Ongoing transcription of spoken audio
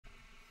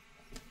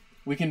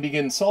We can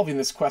begin solving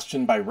this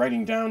question by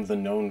writing down the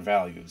known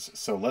values.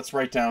 So let's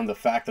write down the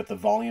fact that the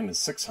volume is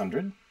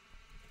 600.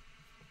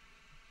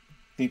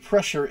 The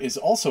pressure is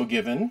also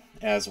given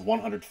as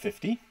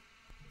 150.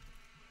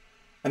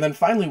 And then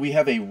finally, we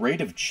have a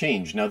rate of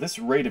change. Now, this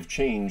rate of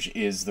change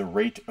is the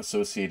rate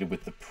associated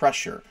with the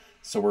pressure.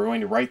 So we're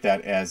going to write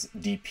that as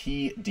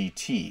dp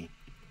dt.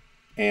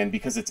 And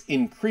because it's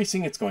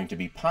increasing, it's going to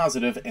be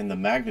positive, and the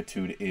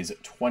magnitude is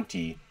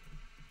 20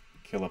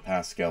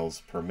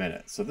 kilopascals per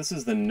minute. So this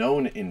is the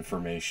known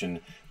information.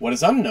 What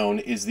is unknown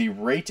is the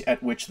rate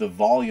at which the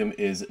volume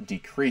is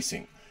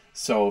decreasing.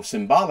 So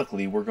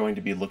symbolically, we're going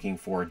to be looking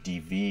for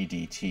dV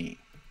dt.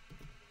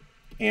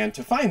 And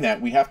to find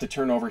that, we have to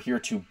turn over here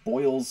to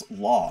Boyle's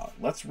law.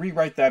 Let's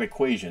rewrite that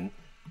equation.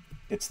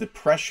 It's the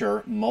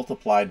pressure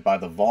multiplied by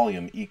the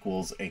volume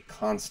equals a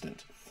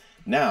constant.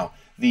 Now,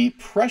 the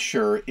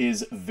pressure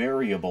is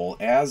variable,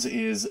 as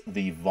is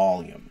the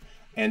volume.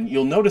 And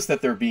you'll notice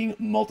that they're being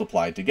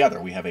multiplied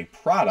together. We have a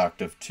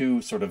product of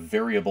two sort of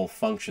variable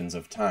functions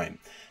of time.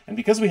 And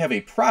because we have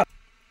a product,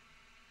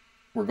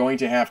 we're going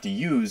to have to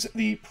use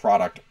the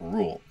product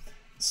rule.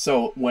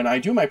 So when I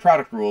do my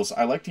product rules,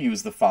 I like to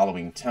use the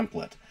following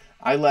template.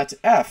 I let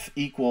f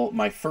equal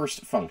my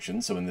first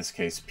function, so in this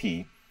case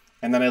p,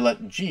 and then I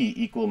let g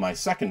equal my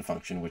second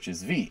function, which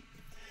is v.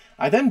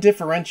 I then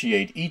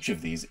differentiate each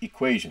of these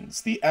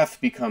equations. The f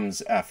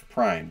becomes f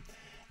prime.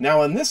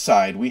 Now on this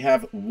side, we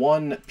have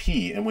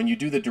 1p, and when you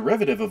do the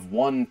derivative of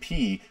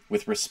 1p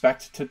with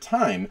respect to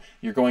time,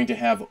 you're going to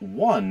have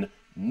 1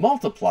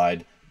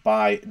 multiplied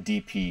by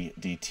dp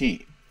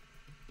dt.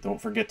 Don't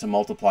forget to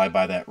multiply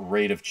by that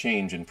rate of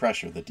change in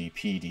pressure, the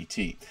dp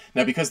dt.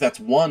 Now because that's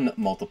 1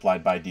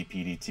 multiplied by dp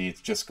dt,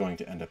 it's just going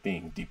to end up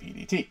being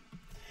dp dt.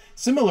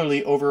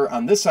 Similarly, over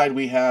on this side,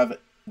 we have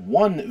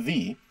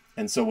 1v,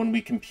 and so when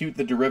we compute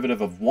the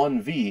derivative of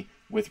 1v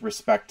with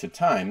respect to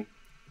time,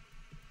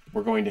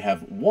 we're going to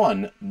have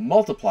 1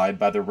 multiplied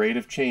by the rate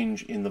of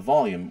change in the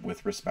volume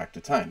with respect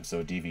to time.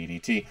 So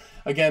dV dt.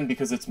 Again,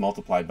 because it's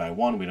multiplied by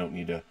 1, we don't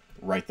need to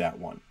write that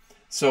 1.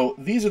 So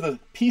these are the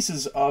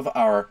pieces of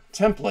our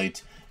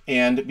template.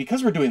 And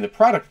because we're doing the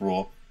product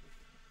rule,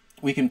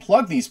 we can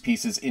plug these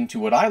pieces into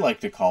what I like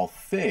to call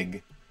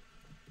fig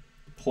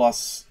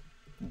plus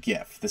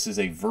gif. This is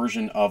a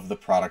version of the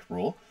product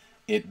rule.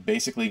 It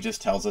basically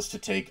just tells us to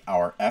take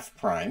our f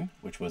prime,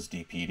 which was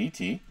dp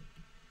dt,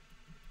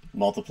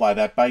 multiply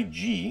that by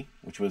g,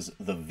 which was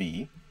the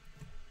v,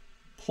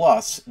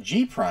 plus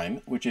g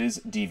prime, which is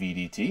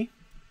dV dt,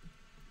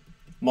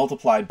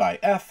 multiplied by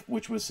f,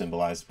 which was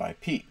symbolized by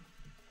p.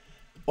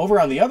 Over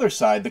on the other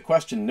side, the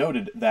question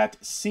noted that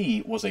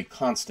c was a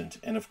constant.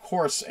 And of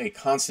course, a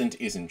constant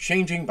isn't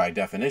changing by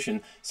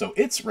definition, so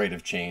its rate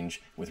of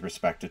change with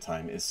respect to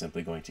time is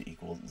simply going to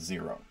equal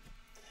 0.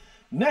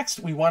 Next,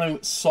 we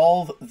want to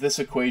solve this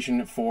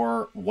equation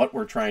for what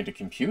we're trying to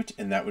compute,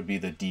 and that would be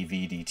the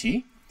dV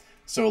dt.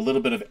 So a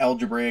little bit of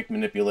algebraic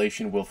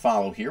manipulation will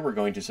follow here. We're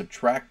going to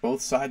subtract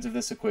both sides of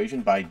this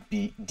equation by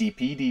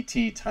dp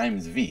dt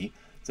times v.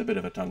 It's a bit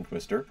of a tongue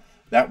twister.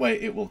 That way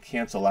it will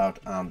cancel out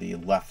on the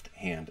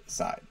left-hand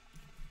side.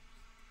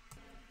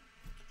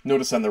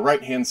 Notice on the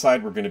right-hand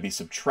side, we're going to be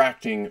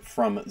subtracting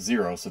from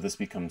 0, so this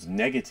becomes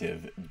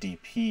negative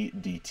dp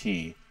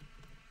dt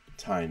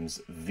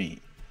times v.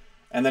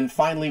 And then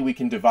finally, we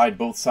can divide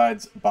both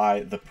sides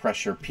by the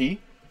pressure P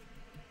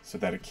so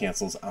that it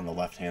cancels on the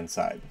left-hand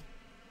side.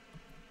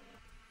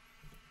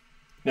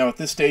 Now at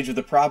this stage of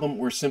the problem,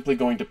 we're simply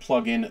going to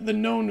plug in the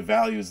known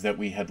values that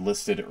we had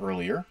listed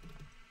earlier.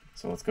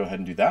 So let's go ahead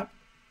and do that.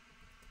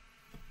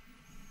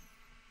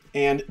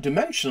 And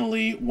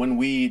dimensionally, when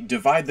we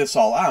divide this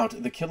all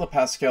out, the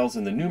kilopascals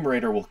in the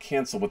numerator will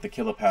cancel with the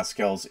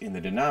kilopascals in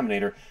the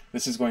denominator.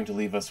 This is going to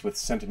leave us with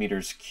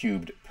centimeters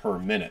cubed per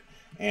minute.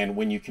 And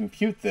when you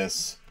compute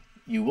this,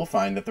 you will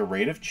find that the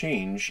rate of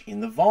change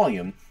in the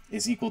volume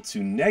is equal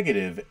to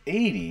negative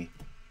 80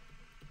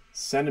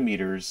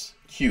 centimeters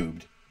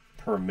cubed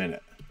per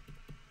minute.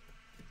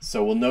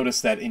 So we'll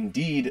notice that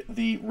indeed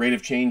the rate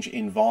of change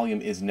in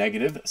volume is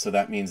negative, so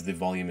that means the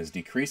volume is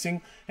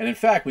decreasing. And in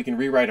fact, we can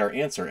rewrite our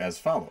answer as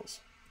follows.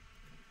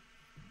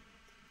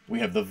 We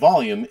have the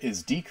volume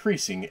is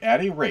decreasing at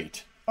a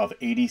rate of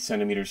 80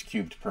 centimeters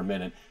cubed per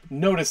minute.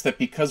 Notice that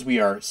because we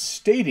are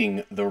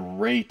stating the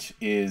rate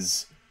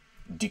is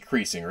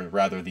decreasing, or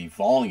rather the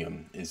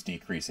volume is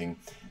decreasing,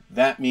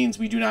 that means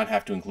we do not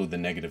have to include the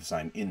negative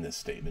sign in this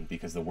statement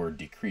because the word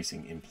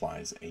decreasing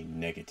implies a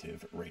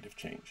negative rate of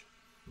change.